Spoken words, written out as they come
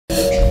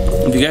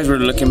If you guys were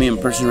to look at me in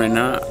person right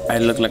now, I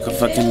look like a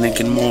fucking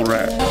naked mole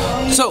rat.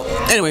 So,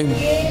 anyway,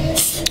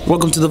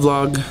 welcome to the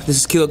vlog. This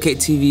is KILOK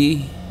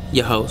TV,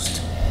 your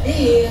host.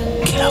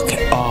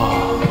 KILOK.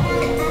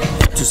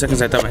 Oh. 2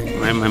 seconds, I thought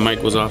my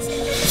mic was off.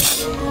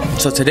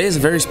 So today is a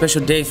very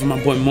special day for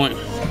my boy Moy.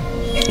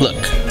 Look,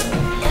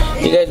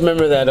 you guys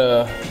remember that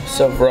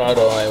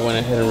Silverado I went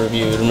ahead and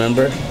reviewed,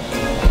 remember?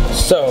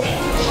 So,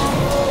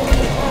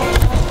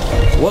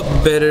 what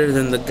better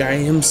than the guy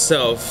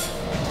himself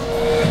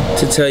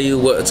to tell you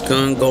what's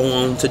gonna go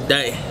on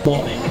today?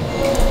 Boy,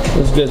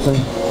 what's good, son?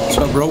 What's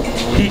up, bro?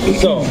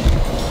 So,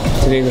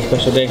 today's a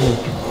special day.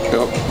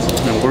 Yep.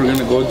 And we're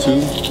gonna go to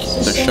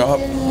the shop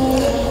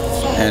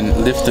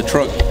and lift the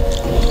truck.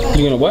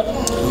 You're gonna what?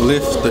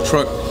 Lift the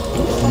truck.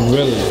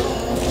 Really?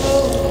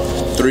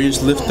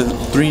 3-inch lift, the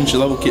 3-inch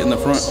level kit in the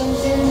front.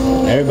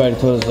 Everybody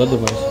told us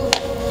otherwise.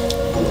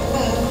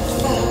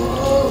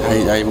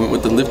 I went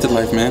with the lifted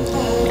life, man.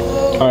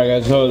 Alright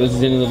guys, so this is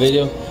the end of the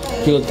video.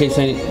 KILOK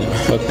signing. No,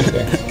 fuck this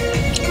guy.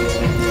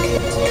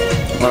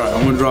 Alright,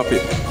 I'm gonna drop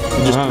it.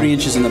 Just 3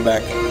 inches in the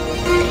back.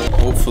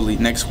 Hopefully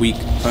next week,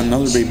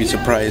 another baby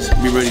surprise.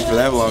 Be ready for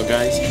that vlog,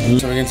 guys.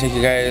 So we're gonna take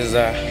you guys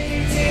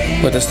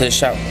with us to the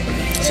shop.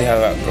 See how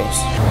that goes.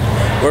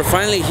 We're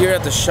finally here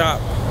at the shop.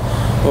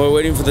 We're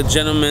waiting for the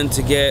gentleman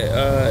to get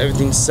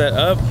everything set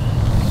up.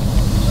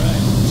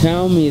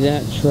 Tell me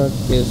that truck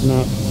is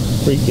not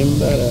freaking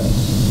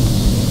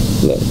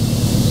badass. Look.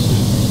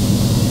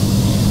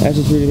 That's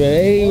just really bad.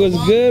 Hey, what's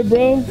good,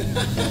 bro?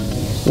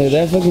 Look,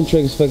 that fucking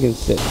truck is fucking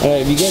sick.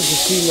 Alright, if you guys can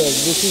see, look,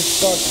 this is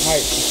stock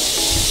height.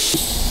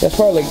 That's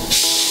probably like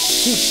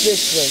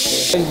 2.6 right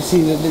there. You can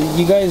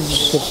see, you guys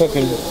should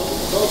fucking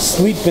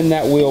sleep in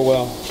that wheel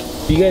well.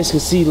 You guys can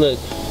see, look.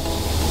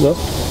 Look.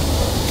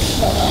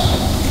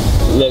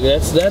 Look,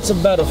 that's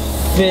about a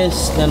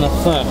fist and a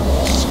thumb.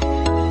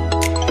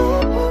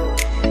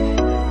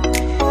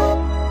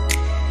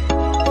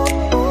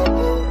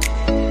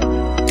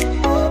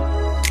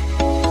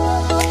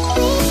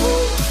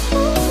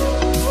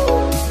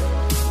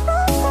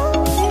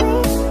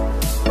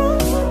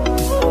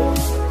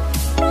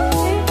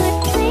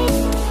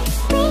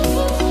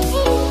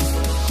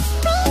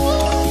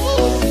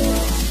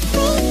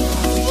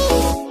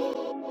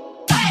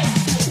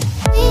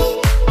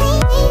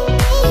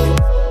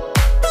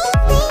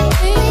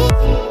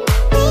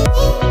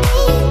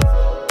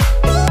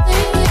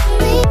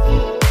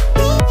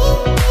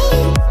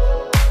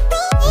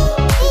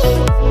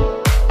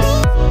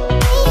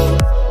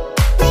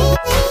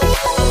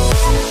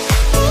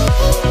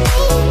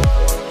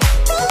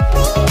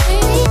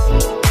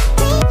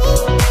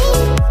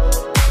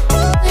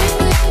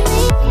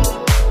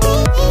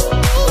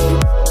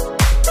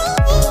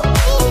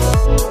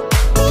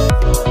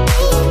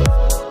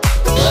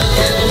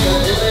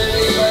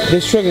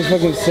 This truck is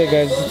fucking sick,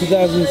 guys. It's a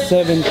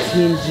 2017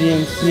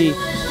 GMC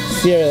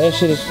Sierra. That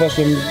shit is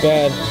fucking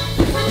bad.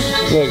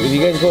 Look, if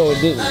you guys go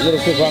do a little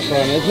quick walk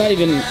around, it's not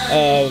even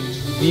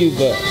view,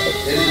 but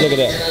look at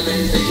that.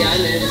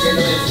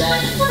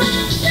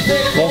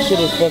 That shit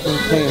is fucking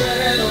clean.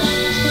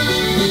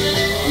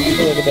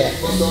 Look at that.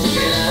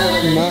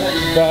 Not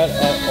bad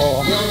at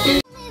all.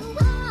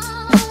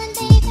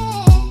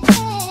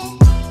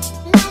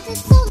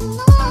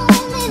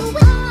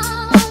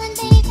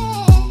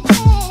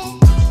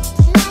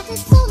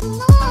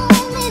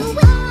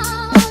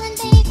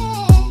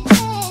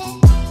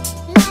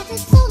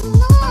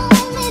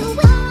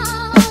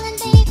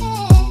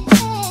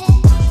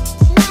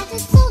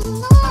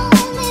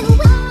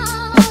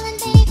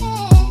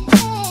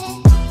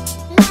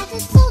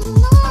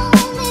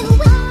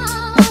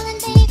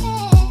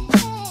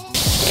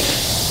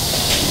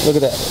 Look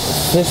at that,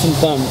 fist and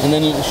thumb, and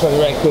then let me show you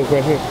right quick,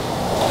 right here.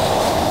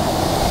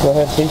 Go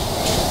ahead, see?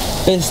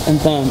 Fist and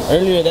thumb.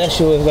 Earlier that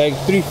shit was like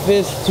 3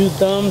 fists, 2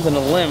 thumbs, and a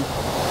limb.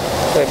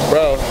 Like,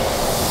 bro. Well,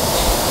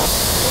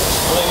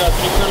 got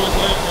 3 colors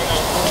in it.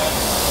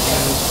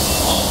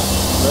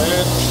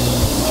 Red,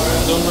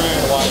 some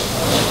red, white.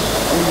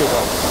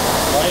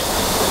 White.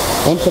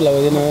 Vamos a la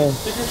vedena.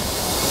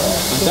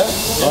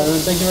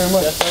 Thank you very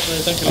much. Yes,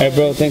 thank you. Alright,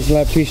 bro, thanks a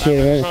lot, appreciate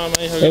it, man.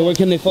 Hey, where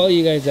can they follow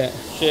you guys at?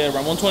 Shit,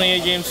 around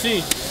 128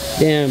 GMC.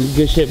 Damn,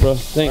 good shit, bro.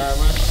 Thanks.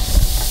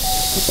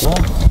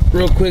 Alright, man.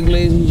 Real quick,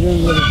 ladies and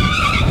gentlemen.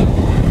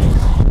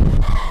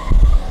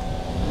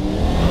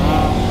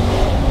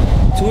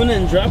 Tuna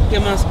and drop, ¿qué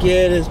más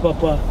quieres,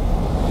 papá?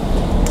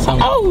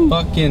 Some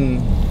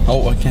fucking...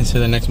 Oh, I can't say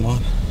the next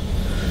month.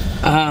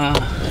 I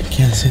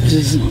can't say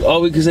just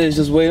all we can say is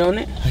just wait on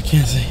it. I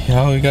can't say.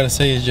 All we gotta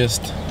say is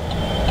just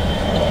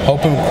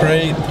hope and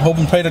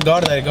pray to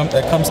God that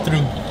it comes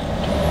through.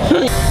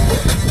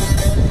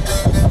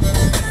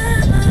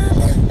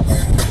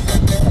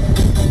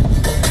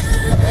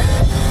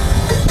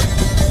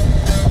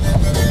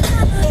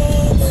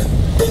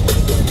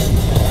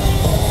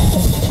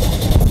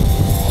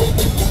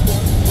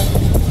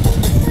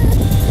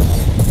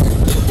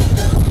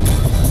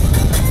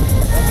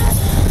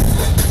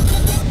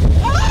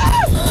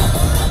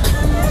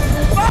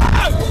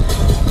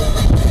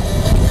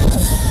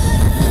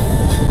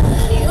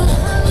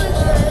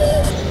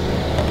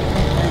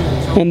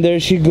 And there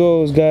she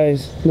goes,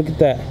 guys. Look at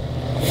that.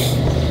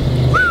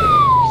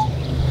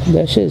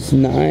 That shit's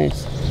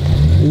nice.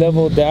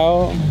 Leveled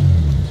out.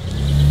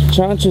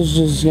 Chancho's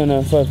just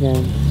gonna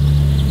fucking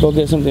go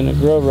get something to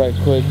grow right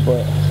quick,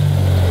 but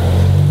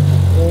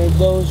there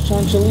goes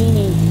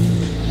Chancholini.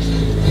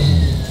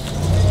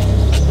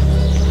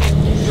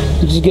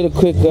 Just get a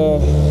quick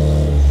cine,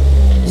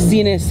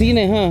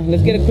 huh?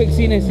 Let's get a quick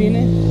cine.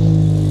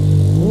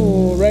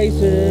 Ooh,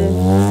 racer.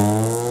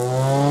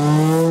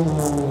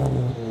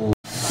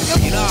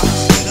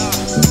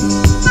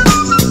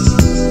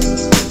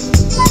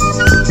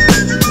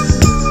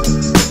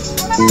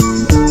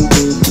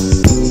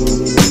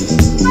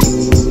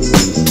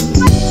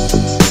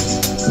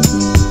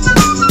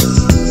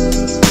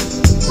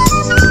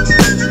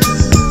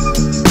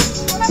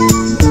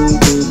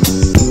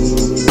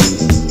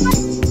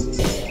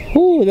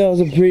 That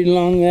was a pretty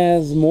long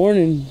ass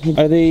morning.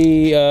 Are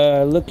they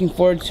looking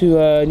forward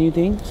to new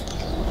things?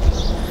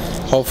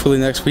 Hopefully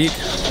next week.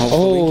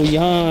 Hopefully. Oh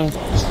yeah.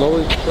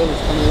 Slowly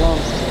coming along.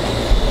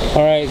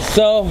 Alright,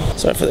 so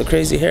sorry for the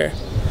crazy hair.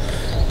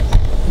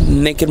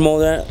 Naked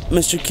Molder,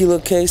 Mr.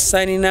 KILOK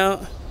signing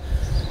out.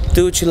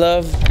 Do what you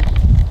love.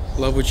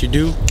 Love what you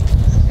do.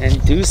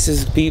 And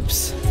deuces,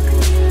 peeps.